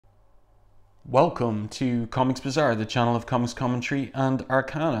Welcome to Comics Bazaar, the channel of comics commentary and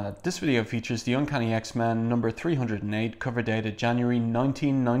arcana. This video features the Uncanny X-Men number 308, cover dated January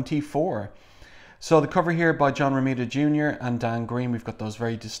 1994. So the cover here by John Romita Jr. and Dan Green. We've got those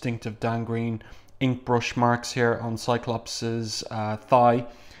very distinctive Dan Green ink brush marks here on Cyclops' thigh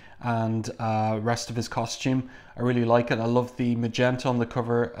and rest of his costume. I really like it. I love the magenta on the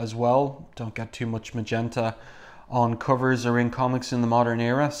cover as well. Don't get too much magenta on covers or in comics in the modern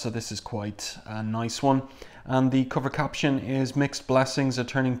era, so this is quite a nice one. And the cover caption is "Mixed Blessings, a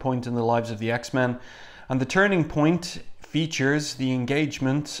turning point in the lives of the X-Men." And the turning point features the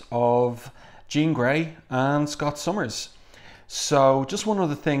engagement of Jean Grey and Scott Summers. So just one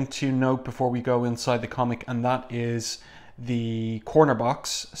other thing to note before we go inside the comic, and that is the corner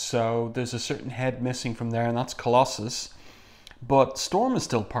box. So there's a certain head missing from there, and that's Colossus. But Storm is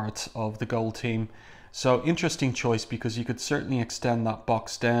still part of the Gold Team. So interesting choice, because you could certainly extend that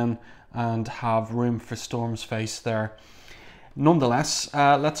box down and have room for Storm's face there. Nonetheless,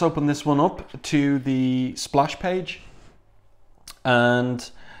 let's open this one up to the splash page. And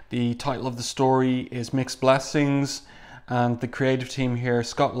the title of the story is Mixed Blessings. And the creative team here,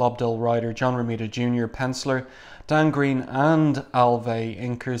 Scott Lobdell, writer, John Romita Jr., penciler, Dan Green and Alvey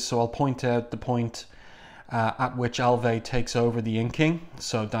inkers. So I'll point out the point at which Alvey takes over the inking.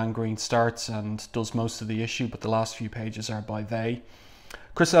 So Dan Green starts and does most of the issue, but the last few pages are by they.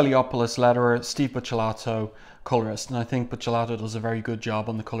 Chris Eliopoulos, letterer, Steve Buccellato, colorist. And I think Buccellato does a very good job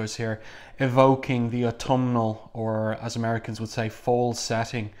on the colors here, evoking the autumnal, or as Americans would say, fall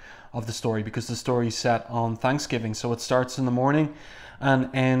setting of the story, because the story is set on Thanksgiving. So it starts in the morning and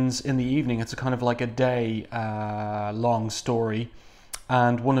ends in the evening. It's a kind of like a day long story.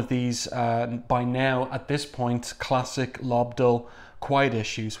 And one of these, by now, at this point, classic Lobdell quiet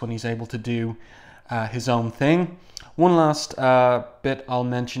issues when he's able to do his own thing. One last bit I'll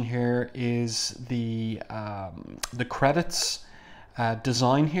mention here is the credits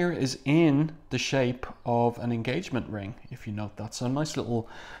design here is in the shape of an engagement ring, if you note that. So a nice little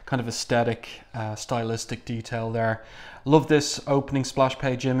kind of aesthetic, stylistic detail there. Love this opening splash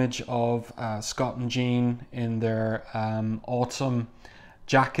page image of Scott and Jean in their autumn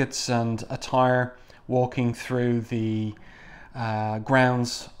jackets and attire, walking through the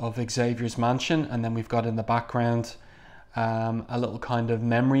grounds of Xavier's mansion. And then we've got in the background a little kind of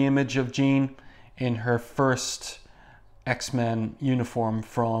memory image of Jean in her first X-Men uniform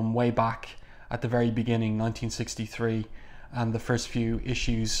from way back at the very beginning, 1963, and the first few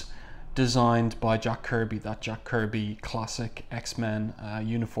issues designed by Jack Kirby, that Jack Kirby classic X-Men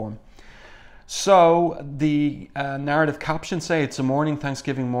uniform. So the narrative captions say it's a morning,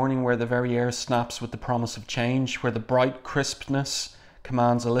 Thanksgiving morning, where the very air snaps with the promise of change, where the bright crispness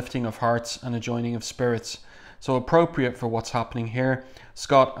commands a lifting of hearts and a joining of spirits. So appropriate for what's happening here.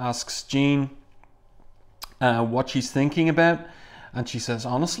 Scott asks Jean what she's thinking about, and she says,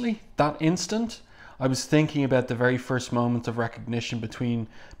 honestly, that instant, I was thinking about the very first moment of recognition between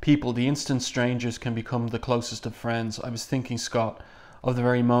people. The instant strangers can become the closest of friends. I was thinking, Scott, of the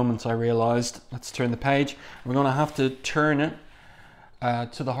very moment I realized. Let's turn the page. We're going to have to turn it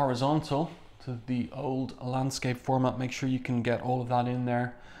to the horizontal, to the old landscape format. Make sure you can get all of that in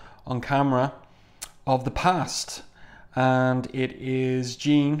there on camera, of the past. And it is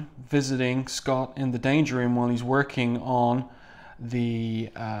Jean visiting Scott in the danger room while he's working on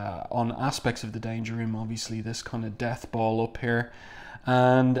the on aspects of the danger room. Obviously this kind of death ball up here.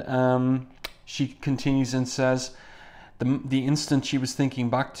 And she continues and says, the instant she was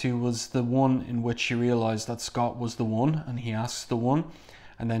thinking back to was the one in which she realized that Scott was the one, and he asks the one.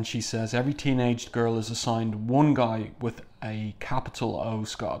 And then she says, every teenage girl is assigned one guy with a capital O,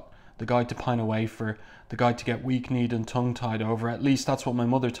 Scott. The guy to pine away for, the guy to get weak-kneed and tongue-tied over. At least that's what my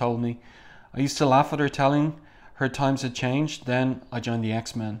mother told me. I used to laugh at her, telling her times had changed. Then I joined the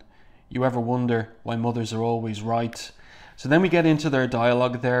X-Men. You ever wonder why mothers are always right? So then we get into their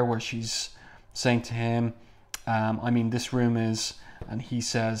dialogue there, where she's saying to him, I mean, this room is, and he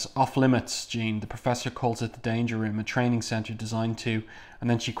says, off limits, Jean. The professor calls it the danger room, a training center designed to, and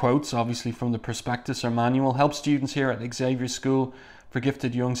then she quotes, obviously from the prospectus or manual, help students here at Xavier School for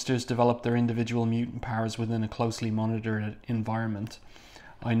gifted youngsters develop their individual mutant powers within a closely monitored environment.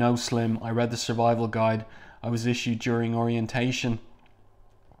 I know, Slim. I read the survival guide I was issued during orientation.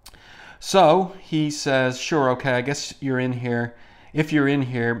 So he says, sure, okay, I guess you're in here. If you're in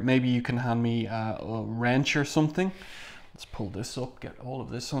here, maybe you can hand me a wrench or something. Let's pull this up, get all of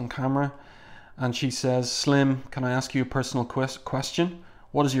this on camera. And she says, Slim, can I ask you a personal question?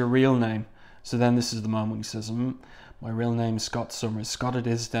 What is your real name? So then this is the moment he says, my real name is Scott Summers. Scott it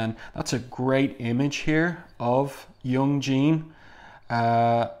is then. That's a great image here of young Jean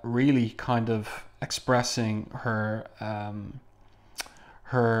really kind of expressing her,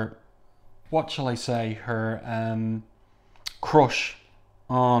 her, what shall I say, her crush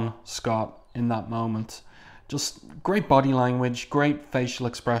on Scott in that moment. Just great body language, great facial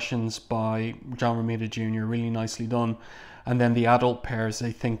expressions by John Romita Jr., really nicely done. And then the adult pairs,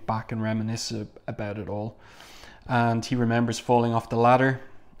 they think back and reminisce about it all. And he remembers falling off the ladder,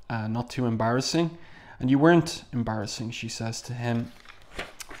 not too embarrassing. And you weren't embarrassing, she says to him.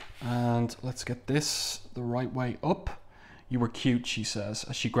 And let's get this the right way up. You were cute, she says,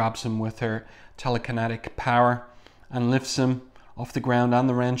 as she grabs him with her telekinetic power and lifts him off the ground and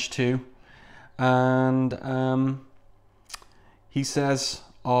the wrench too. And he says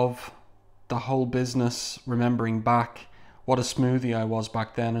of the whole business, remembering back, what a smoothie I was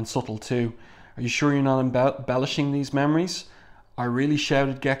back then, and subtle too. Are you sure you're not embellishing these memories? I really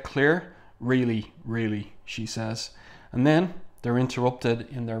shouted, get clear. Really, really, she says. And then they're interrupted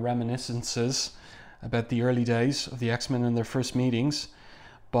in their reminiscences about the early days of the X-Men and their first meetings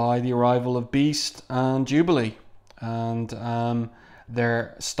by the arrival of Beast and Jubilee. And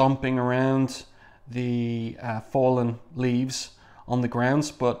they're stomping around the fallen leaves on the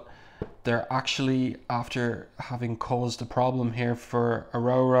grounds, but they're actually, after having caused a problem here for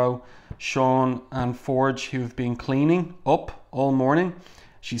Aurora, Sean and Forge, who have been cleaning up all morning.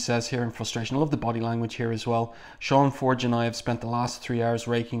 She says here in frustration, I love the body language here as well. Sean, Forge and I have spent the last 3 hours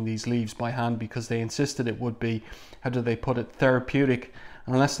raking these leaves by hand because they insisted it would be, how do they put it, therapeutic.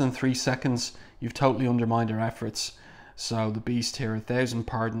 In less than 3 seconds, you've totally undermined our efforts. So the Beast here, 1,000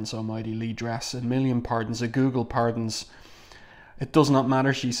 pardons, almighty Lee Dress, 1,000,000 pardons, a Google pardons. It does not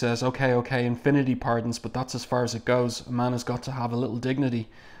matter, she says. Okay, infinity pardons, but that's as far as it goes. A man has got to have a little dignity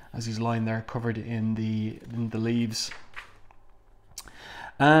as he's lying there covered in the leaves.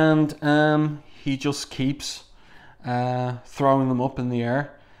 And he just keeps throwing them up in the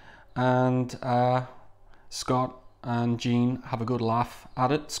air. And Scott and Jean have a good laugh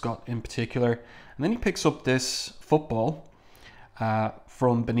at it, Scott in particular. And then he picks up this football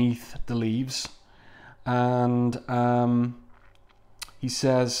from beneath the leaves. And he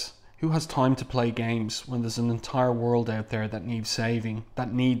says, who has time to play games when there's an entire world out there that needs saving?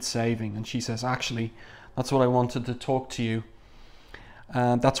 And she says, actually, that's what I wanted to talk to you.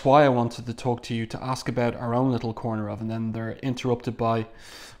 That's why I wanted to talk to you, to ask about our own little corner of. And then they're interrupted by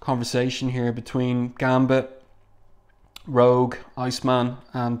conversation here between Gambit, Rogue, Iceman,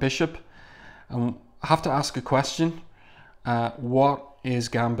 and Bishop. And I have to ask a question. What is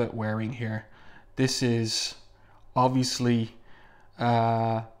Gambit wearing here? This is obviously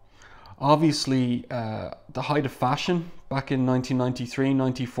the height of fashion back in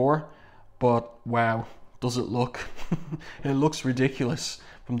 1993-94, but wow, does it look it looks ridiculous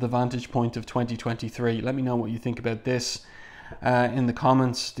from the vantage point of 2023. Let me know what you think about this in the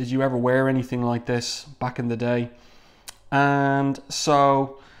comments. Did you ever wear anything like this back in the day? And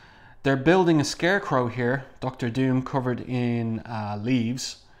so they're building a scarecrow here, Dr. Doom covered in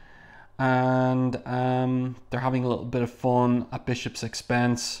leaves. And they're having a little bit of fun at Bishop's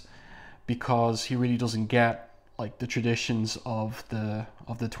expense because he really doesn't get like the traditions of the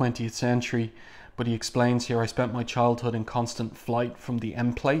 20th century. But he explains here, I spent my childhood in constant flight from the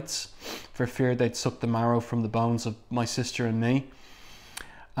M plates for fear they'd suck the marrow from the bones of my sister and me.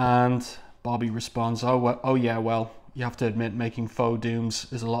 And Bobby responds, oh yeah, well, you have to admit making faux dooms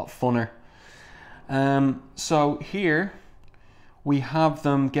is a lot funner. So here we have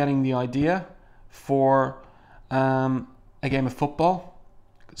them getting the idea for a game of football.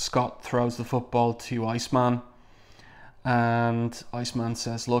 Scott throws the football to Iceman, and Iceman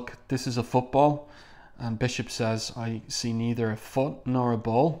says, look, this is a football. And Bishop says, I see neither a foot nor a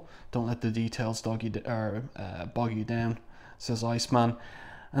ball. Don't let the details bog you down, says Iceman.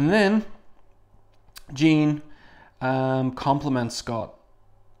 And then Jean compliments Scott,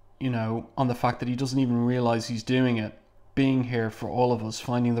 on the fact that he doesn't even realize he's doing it. Being here for all of us,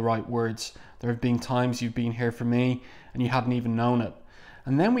 finding the right words. There have been times you've been here for me and you hadn't even known it.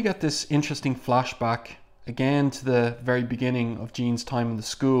 And then we get this interesting flashback again to the very beginning of Jean's time in the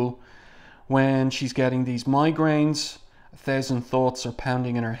school, when she's getting these migraines, 1,000 thoughts are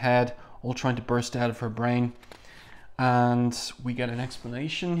pounding in her head, all trying to burst out of her brain. And we get an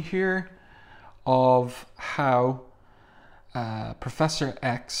explanation here of how Professor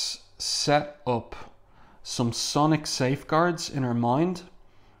X set up some sonic safeguards in her mind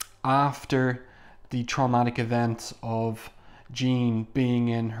after the traumatic event of Jean being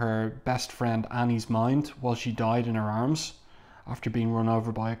in her best friend Annie's mind while she died in her arms after being run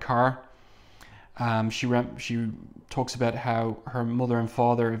over by a car. She talks about how her mother and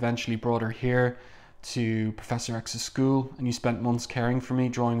father eventually brought her here to Professor X's school, and you spent months caring for me,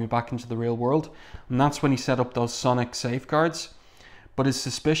 drawing me back into the real world. And that's when he set up those sonic safeguards. But his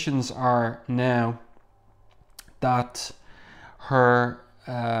suspicions are now that her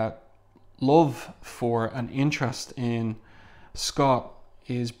love for and interest in Scott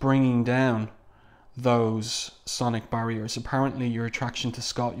is bringing down those sonic barriers. Apparently your attraction to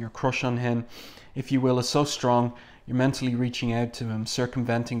Scott, your crush on him, if you will, is so strong, you're mentally reaching out to him,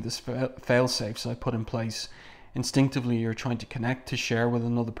 circumventing this fail-safes I put in place. Instinctively you're trying to connect, to share with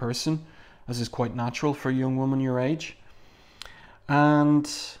another person, as is quite natural for a young woman your age. And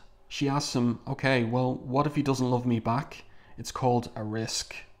she asks him, okay, well, what if he doesn't love me back? It's called a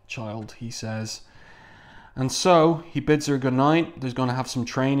risk, child, he says. And so he bids her goodnight. There's going to have some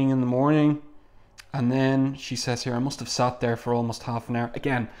training in the morning. And then she says here, I must have sat there for almost half an hour.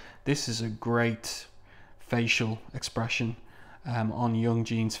 Again, this is a great facial expression on young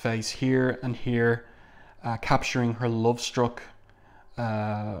Jean's face, here and here, capturing her love-struck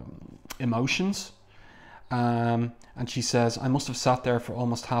emotions. And she says, I must have sat there for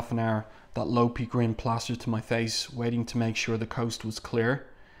almost half an hour, that Lopi grin plastered to my face, waiting to make sure the coast was clear.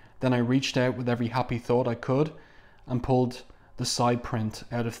 Then I reached out with every happy thought I could and pulled the side print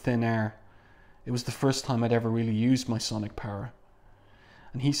out of thin air. It was the first time I'd ever really used my sonic power.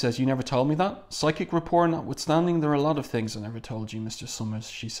 And he says, you never told me that? Psychic rapport notwithstanding, there are a lot of things I never told you, Mr. Summers,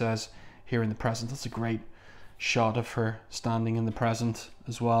 she says, here in the present. That's a great shot of her standing in the present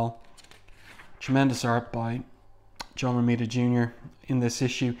as well. Tremendous art by John Romita Jr. in this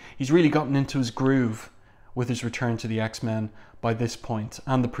issue. He's really gotten into his groove with his return to the X-Men by this point,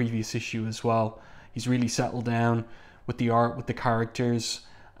 and the previous issue as well. He's really settled down with the art, with the characters,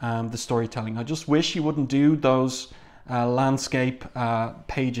 the storytelling. I just wish he wouldn't do those landscape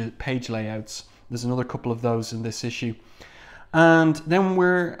page layouts. There's another couple of those in this issue. And then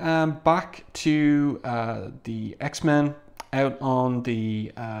we're back to the X-Men out on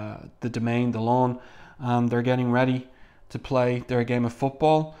the domain, the lawn. They're getting ready to play their game of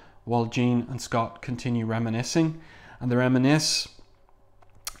football while Jean and Scott continue reminiscing. And they reminisce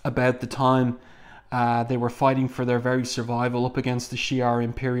about the time they were fighting for their very survival up against the Shi'ar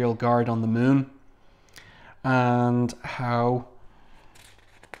Imperial Guard on the moon, and how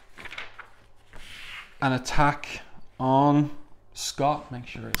an attack on Scott, make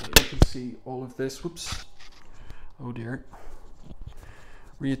sure that you can see all of this, whoops, oh dear,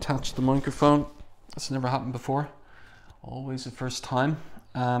 reattach the microphone, that's never happened before, always the first time.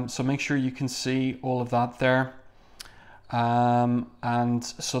 So make sure you can see all of that there. And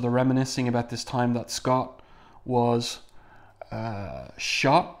so they're reminiscing about this time that Scott was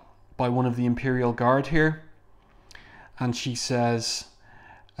shot by one of the Imperial Guard here. And she says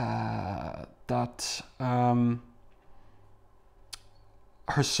that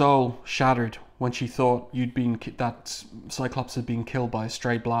her soul shattered when she thought that Cyclops had been killed by a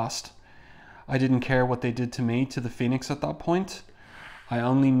stray blast. I didn't care what they did to me, to the Phoenix at that point. I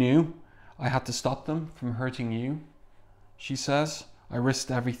only knew I had to stop them from hurting you. She says, I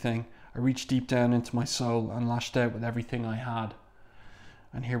risked everything. I reached deep down into my soul and lashed out with everything I had.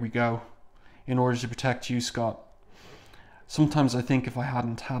 And here we go. In order to protect you, Scott. Sometimes I think if I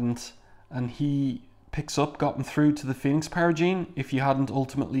hadn't. And he picks up, gotten through to the Phoenix Power gene, if you hadn't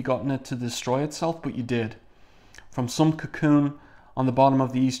ultimately gotten it to destroy itself, but you did. From some cocoon on the bottom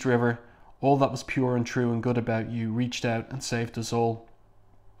of the East River, all that was pure and true and good about you reached out and saved us all.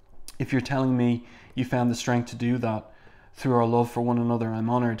 If you're telling me you found the strength to do that through our love for one another, I'm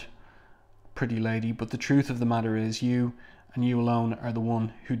honoured, pretty lady, but the truth of the matter is you and you alone are the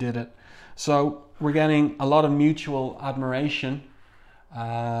one who did it. So we're getting a lot of mutual admiration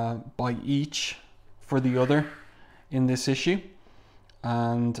by each for the other in this issue,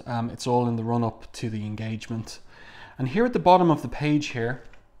 and it's all in the run-up to the engagement. And here at the bottom of the page here,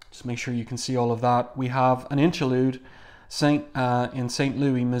 just make sure you can see all of that, we have an interlude in St.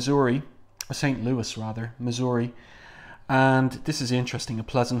 Louis, Missouri, or St. Louis rather, Missouri. And this is interesting, a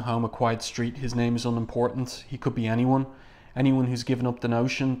pleasant home, a quiet street. His name is unimportant. He could be anyone who's given up the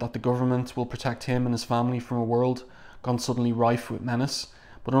notion that the government will protect him and his family from a world gone suddenly rife with menace.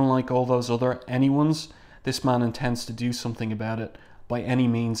 But unlike all those other anyones, this man intends to do something about it by any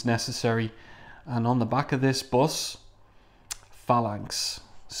means necessary. And on the back of this bus, Phalanx.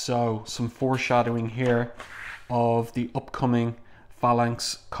 So some foreshadowing here of the upcoming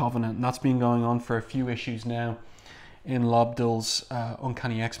Phalanx Covenant. And that's been going on for a few issues now in Lobdell's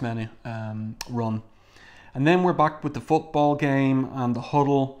Uncanny X-Men run. And then we're back with the football game and the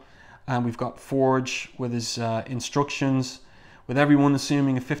huddle, and we've got Forge with his instructions. With everyone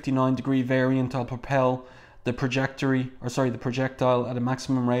assuming a 59-degree variant, I'll propel the projectile at a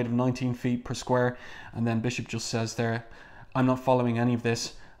maximum rate of 19 feet per square. And then Bishop just says there, I'm not following any of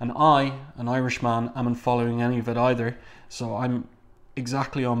this. And I, an Irishman, am not following any of it either. So I'm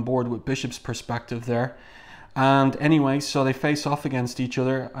exactly on board with Bishop's perspective there. And anyway, so they face off against each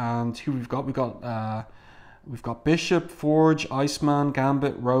other. And who we've got? We've got Bishop, Forge, Iceman,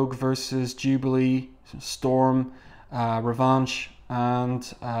 Gambit, Rogue versus Jubilee, Storm, Revanche,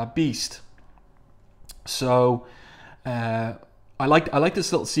 and Beast. So I like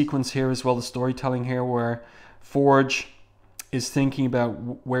this little sequence here as well, the storytelling here, where Forge is thinking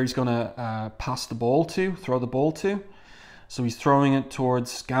about where he's going to pass the ball to, throw the ball to. So he's throwing it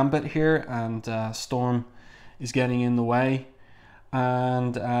towards Gambit here, and Storm is getting in the way.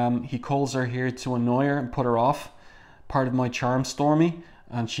 And he calls her here to annoy her and put her off. Part of my charm, Stormy.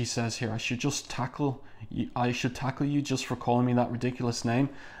 And she says here, I should tackle you just for calling me that ridiculous name.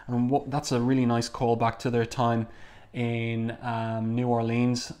 And that's a really nice callback to their time in New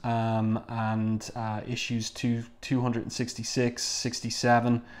Orleans and issues 266,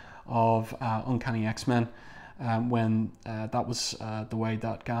 67 of Uncanny X-Men, when that was the way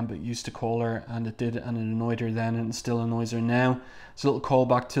that Gambit used to call her, and it annoyed her then, and it still annoys her now. It's a little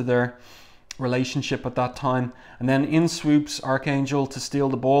callback to their relationship at that time. And then in swoops Archangel to steal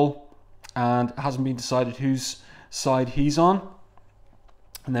the ball, and it hasn't been decided whose side he's on.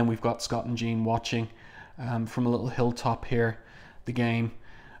 And then we've got Scott and Jean watching from a little hilltop here the game,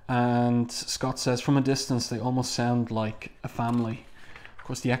 and Scott says, from a distance they almost sound like a family. Of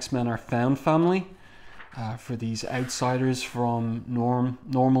course, the X-Men are found family for these outsiders from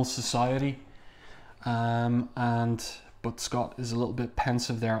normal society, but Scott is a little bit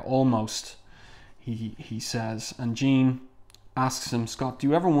pensive there, almost, he says. And Jean asks him, Scott, do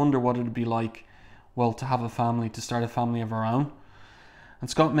you ever wonder what it would be like, well, to have a family, to start a family of our own? And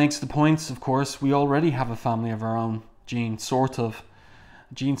Scott makes the points, of course, we already have a family of our own, Jean, sort of.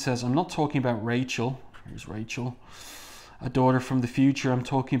 Jean says, I'm not talking about Rachel, here's Rachel, a daughter from the future. I'm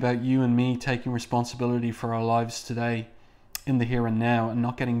talking about you and me taking responsibility for our lives today, in the here and now, and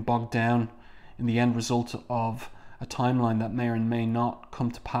not getting bogged down in the end result of a timeline that may or may not come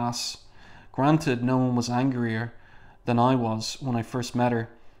to pass. Granted, no one was angrier than I was when I first met her.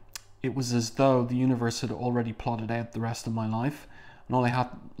 It was as though the universe had already plotted out the rest of my life, and all I had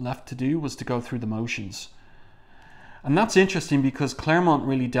left to do was to go through the motions. And that's interesting because Claremont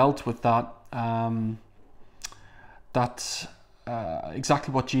really dealt with that.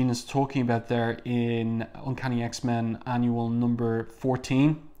 Exactly what Jean is talking about there in Uncanny X-Men Annual number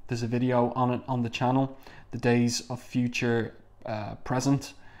 14. There's a video on it on the channel, the Days of Future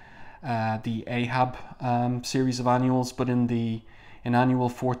Present, the Ahab series of annuals. But in Annual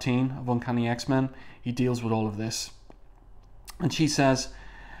 14 of Uncanny X-Men, he deals with all of this. And she says,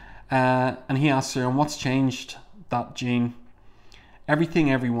 and he asks her, and what's changed that, Jean?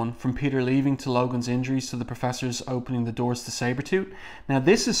 Everything, everyone, from Peter leaving to Logan's injuries to the professors opening the doors to Sabretooth. Now,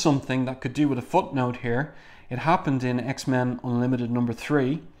 this is something that could do with a footnote here. It happened in X-Men Unlimited number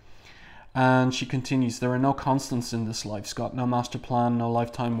 3. And she continues, there are no constants in this life, Scott. No master plan, no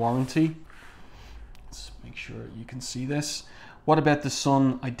lifetime warranty. Let's make sure you can see this. What about the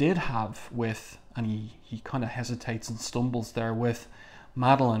son I did have with, and he kind of hesitates and stumbles there, with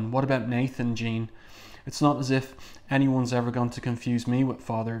Madeline? What about Nathan, Jean? It's not as if anyone's ever going to confuse me with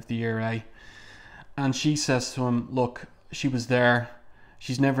Father of the Year, eh? And she says to him, look, she was there.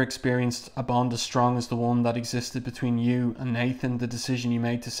 She's never experienced a bond as strong as the one that existed between you and Nathan. The decision you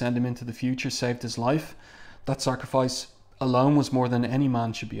made to send him into the future saved his life. That sacrifice alone was more than any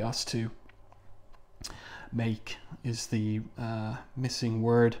man should be asked to make, is the missing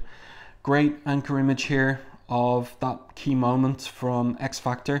word. Great anchor image here of that key moment from X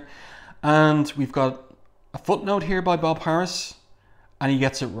Factor. And we've got a footnote here by Bob Harris, and he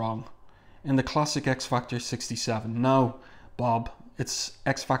gets it wrong. In the classic X Factor 67. No, Bob, it's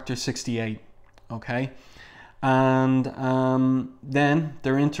X Factor 68. Okay? And then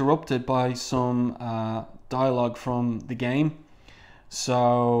they're interrupted by some dialogue from the game.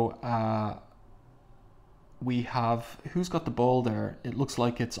 So we have, who's got the ball there? It looks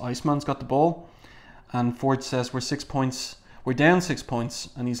like it's Iceman's got the ball. And Ford says, we're down 6 points,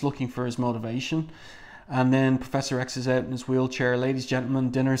 and he's looking for his motivation. And then Professor X is out in his wheelchair. Ladies,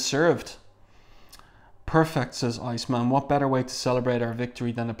 gentlemen, dinner's served. Perfect, says Iceman. What better way to celebrate our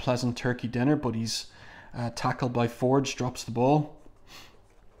victory than a pleasant turkey dinner? But he's tackled by Forge, drops the ball.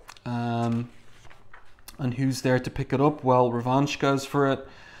 And who's there to pick it up? Well, Revanche goes for it.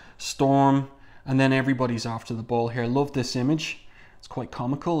 Storm. And then everybody's after the ball here. Love this image. It's quite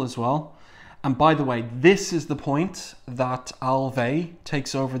comical as well. And by the way, this is the point that Alvey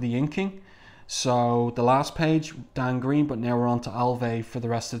takes over the inking. So the last page, Dan Green, but now we're on to Alve for the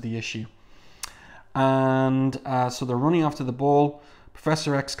rest of the issue. And so they're running after the ball.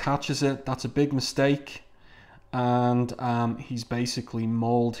 Professor X catches it. That's a big mistake. And he's basically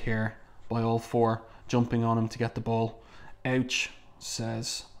mauled here by all four, jumping on him to get the ball. Ouch,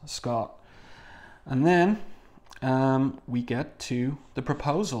 says Scott. And then we get to the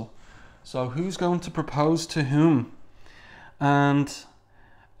proposal. So who's going to propose to whom? And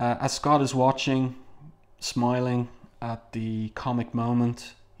as Scott is watching, smiling at the comic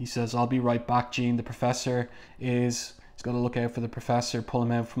moment, he says, "I'll be right back, Jean. The professor he's got to look out for the professor, pull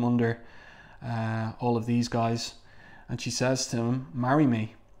him out from under all of these guys." And she says to him, "Marry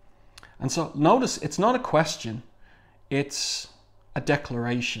me." And so notice, it's not a question, it's a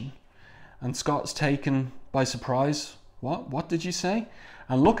declaration. And Scott's taken by surprise. What did you say?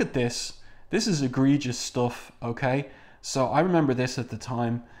 And look at this. This is egregious stuff, okay? So I remember this at the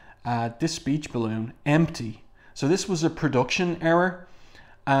time. This speech balloon, empty. So this was a production error.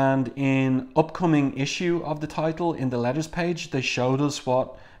 And in upcoming issue of the title, in the letters page, they showed us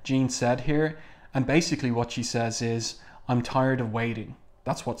what Jean said here. And basically what she says is, "I'm tired of waiting."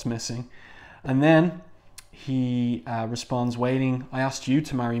 That's what's missing. And then he responds, "Waiting, I asked you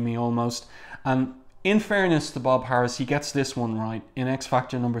to marry me almost." And in fairness to Bob Harris, he gets this one right in X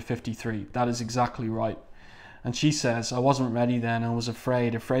Factor number 53. That is exactly right. And she says, "I wasn't ready then. I was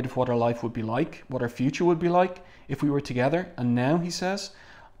afraid of what our life would be like, what our future would be like if we were together. And now," he says,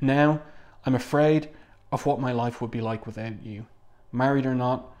 "now I'm afraid of what my life would be like without you. Married or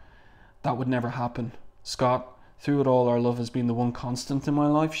not, that would never happen. Scott, through it all, our love has been the one constant in my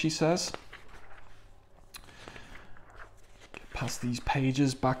life," she says. Get past these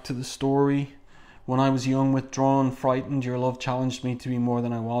pages, back to the story. "When I was young, withdrawn, frightened, your love challenged me to be more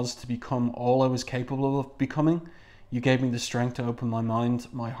than I was, to become all I was capable of becoming. You gave me the strength to open my mind,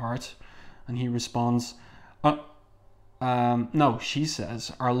 my heart." And he responds, no, she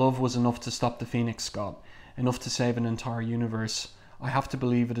says, "Our love was enough to stop the Phoenix, Scott, enough to save an entire universe. I have to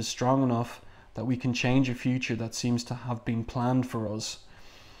believe it is strong enough that we can change a future that seems to have been planned for us.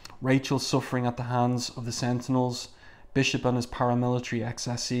 Rachel suffering at the hands of the Sentinels, Bishop and his paramilitary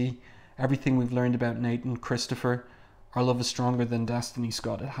XSE, everything we've learned about Nathan, Christopher. Our love is stronger than destiny,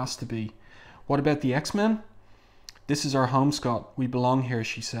 Scott. It has to be. What about the X-Men? This is our home, Scott. We belong here,"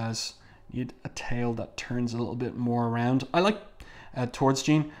 she says. Need a tail that turns a little bit more around. I like, towards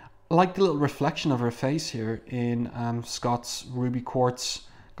Jean, I like the little reflection of her face here in Scott's ruby quartz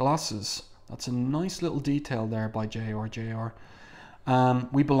glasses. That's a nice little detail there by JR.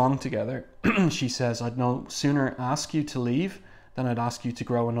 "We belong together," she says. "I'd no sooner ask you to leave than I'd ask you to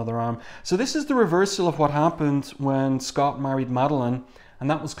grow another arm." So this is the reversal of what happened when Scott married Madeline, and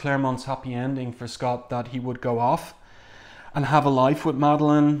that was Claremont's happy ending for Scott, that he would go off and have a life with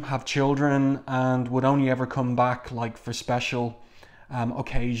Madeline, have children, and would only ever come back like for special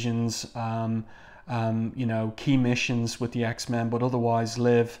occasions, key missions with the X-Men, but otherwise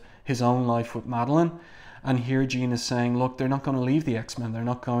live his own life with Madeline. And here Jean is saying, look, they're not going to leave the X-Men. They're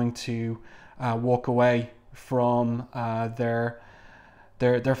not going to walk away from their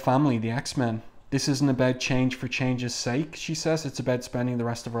family, the X-Men. This isn't about change for change's sake, she says. It's about spending the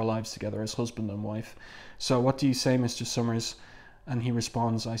rest of our lives together as husband and wife. "So what do you say, Mr. Summers?" And he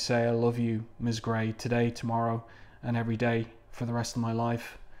responds, "I say I love you, Ms. Grey, today, tomorrow, and every day for the rest of my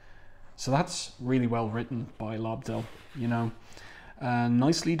life." So that's really well written by Lobdell,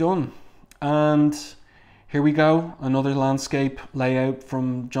 nicely done. And here we go, another landscape layout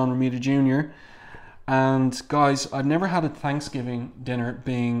from John Romita Jr. And guys, I've never had a Thanksgiving dinner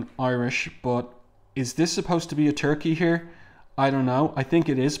being Irish, but is this supposed to be a turkey here? I don't know. I think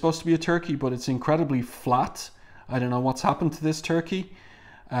it is supposed to be a turkey, but it's incredibly flat. I don't know what's happened to this turkey,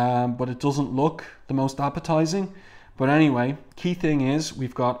 but it doesn't look the most appetizing. But anyway, key thing is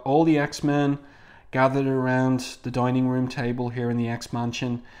we've got all the X-Men gathered around the dining room table here in the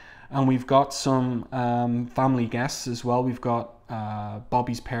X-Mansion, and we've got some family guests as well. We've got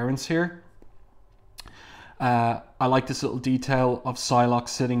Bobby's parents here. I like this little detail of Psylocke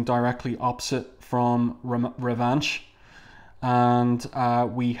sitting directly opposite from Revanche. And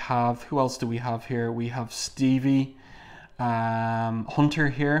we have, who else do we have here? We have Stevie Hunter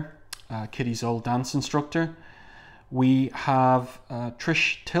here, Kitty's old dance instructor. We have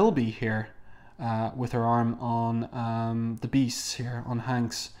Trish Tilby here with her arm on the Beasts here, on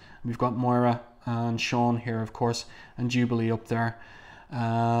Hanks. We've got Moira and Sean here, of course, and Jubilee up there,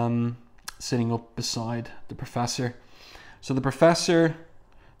 sitting up beside the Professor. So the Professor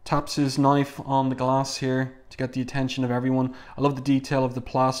taps his knife on the glass here to get the attention of everyone. I love the detail of the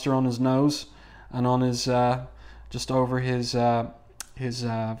plaster on his nose and on his just over his his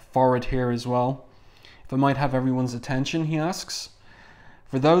forward here as well. If I might have everyone's attention, he asks.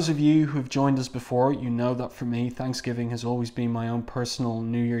 For those of you who have joined us before, you know that for me, Thanksgiving has always been my own personal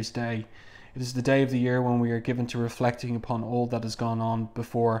New Year's Day. It is the day of the year when we are given to reflecting upon all that has gone on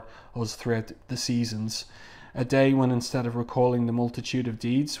before us throughout the seasons. A day when instead of recalling the multitude of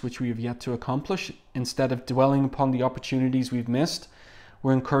deeds which we have yet to accomplish, instead of dwelling upon the opportunities we've missed,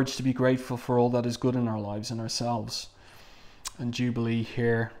 we're encouraged to be grateful for all that is good in our lives and ourselves. And Jubilee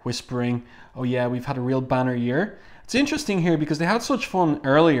here whispering, oh yeah, we've had a real banner year. It's interesting here because they had such fun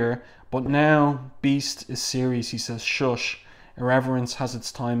earlier, but now Beast is serious. He says, shush, irreverence has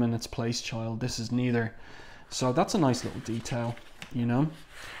its time and its place, child. This is neither. So that's a nice little detail, you know.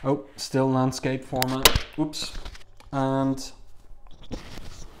 Oh, still landscape format. Oops. And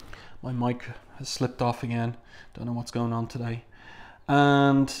my mic has slipped off again. Don't know what's going on today.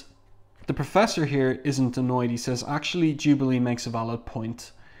 And the professor here isn't annoyed. He says, actually, Jubilee makes a valid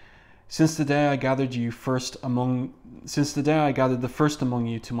point. Since the day I gathered the first among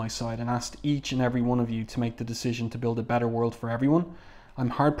you to my side and asked each and every one of you to make the decision to build a better world for everyone, I'm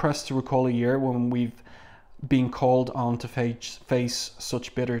hard pressed to recall a year when we've been called on to face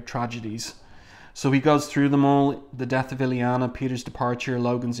such bitter tragedies. So he goes through them all: the death of Ileana, Peter's departure,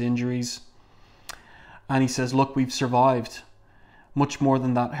 Logan's injuries, and he says, look, we've survived. Much more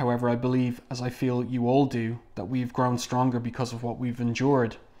than that, however, I believe, as I feel you all do, that we've grown stronger because of what we've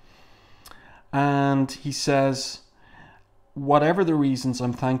endured. And he says, whatever the reasons,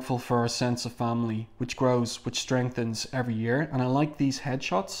 I'm thankful for our sense of family, which grows, which strengthens every year. And I like these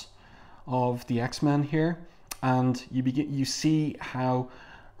headshots of the X-Men here. And you see how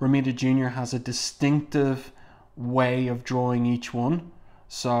Romita Jr. has a distinctive way of drawing each one.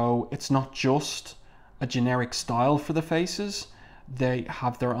 So it's not just a generic style for the faces. They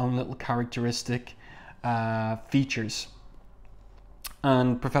have their own little characteristic features.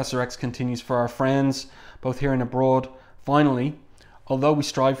 And Professor X continues, for our friends, both here and abroad, finally, although we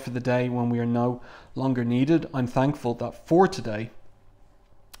strive for the day when we are no longer needed, I'm thankful that for today,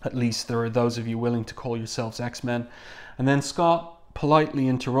 at least, there are those of you willing to call yourselves X-Men. And then Scott politely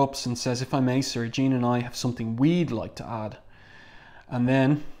interrupts and says, if I may, sir, Jean and I have something we'd like to add. And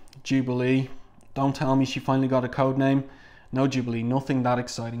then Jubilee, don't tell me she finally got a code name. No, Jubilee, nothing that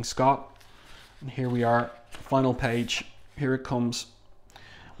exciting, Scott. And here we are, final page. Here it comes.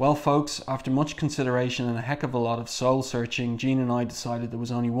 Well, folks, after much consideration and a heck of a lot of soul searching, Jean and I decided there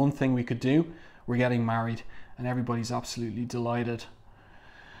was only one thing we could do. We're getting married, and everybody's absolutely delighted.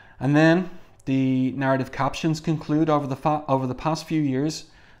 And then the narrative captions conclude, over the past few years,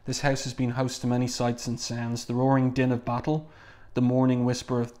 this house has been host to many sights and sounds. The roaring din of battle, the mourning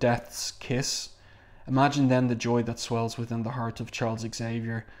whisper of death's kiss. Imagine then the joy that swells within the heart of Charles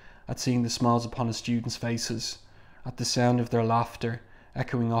Xavier at seeing the smiles upon his students' faces, at the sound of their laughter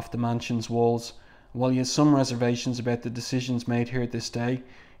echoing off the mansion's walls. While he has some reservations about the decisions made here this day,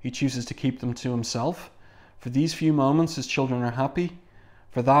 he chooses to keep them to himself. For these few moments his children are happy.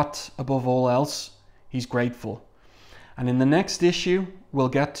 For that, above all else, he's grateful. And in the next issue, we'll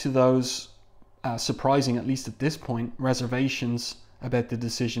get to those surprising, at least at this point, reservations about the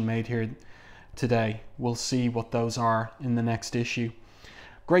decision made here today. We'll see what those are in the next issue.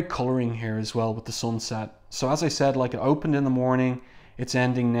 Great colouring here as well with the sunset. So as I said, like, it opened in the morning, it's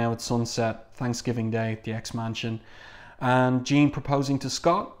ending now at sunset, Thanksgiving Day at the X Mansion. And Jean proposing to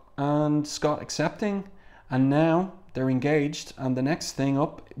Scott, and Scott accepting, and now they're engaged, and the next thing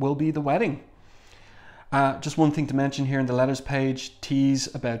up will be the wedding. Just one thing to mention here in the letters page,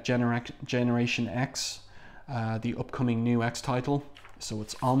 tease about Generation X, the upcoming new X title. So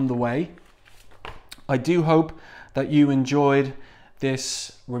it's on the way. I do hope that you enjoyed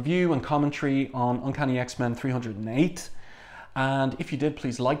this review and commentary on Uncanny X-Men 308. And if you did,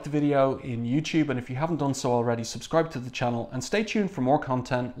 please like the video in YouTube. And if you haven't done so already, subscribe to the channel and stay tuned for more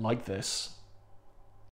content like this.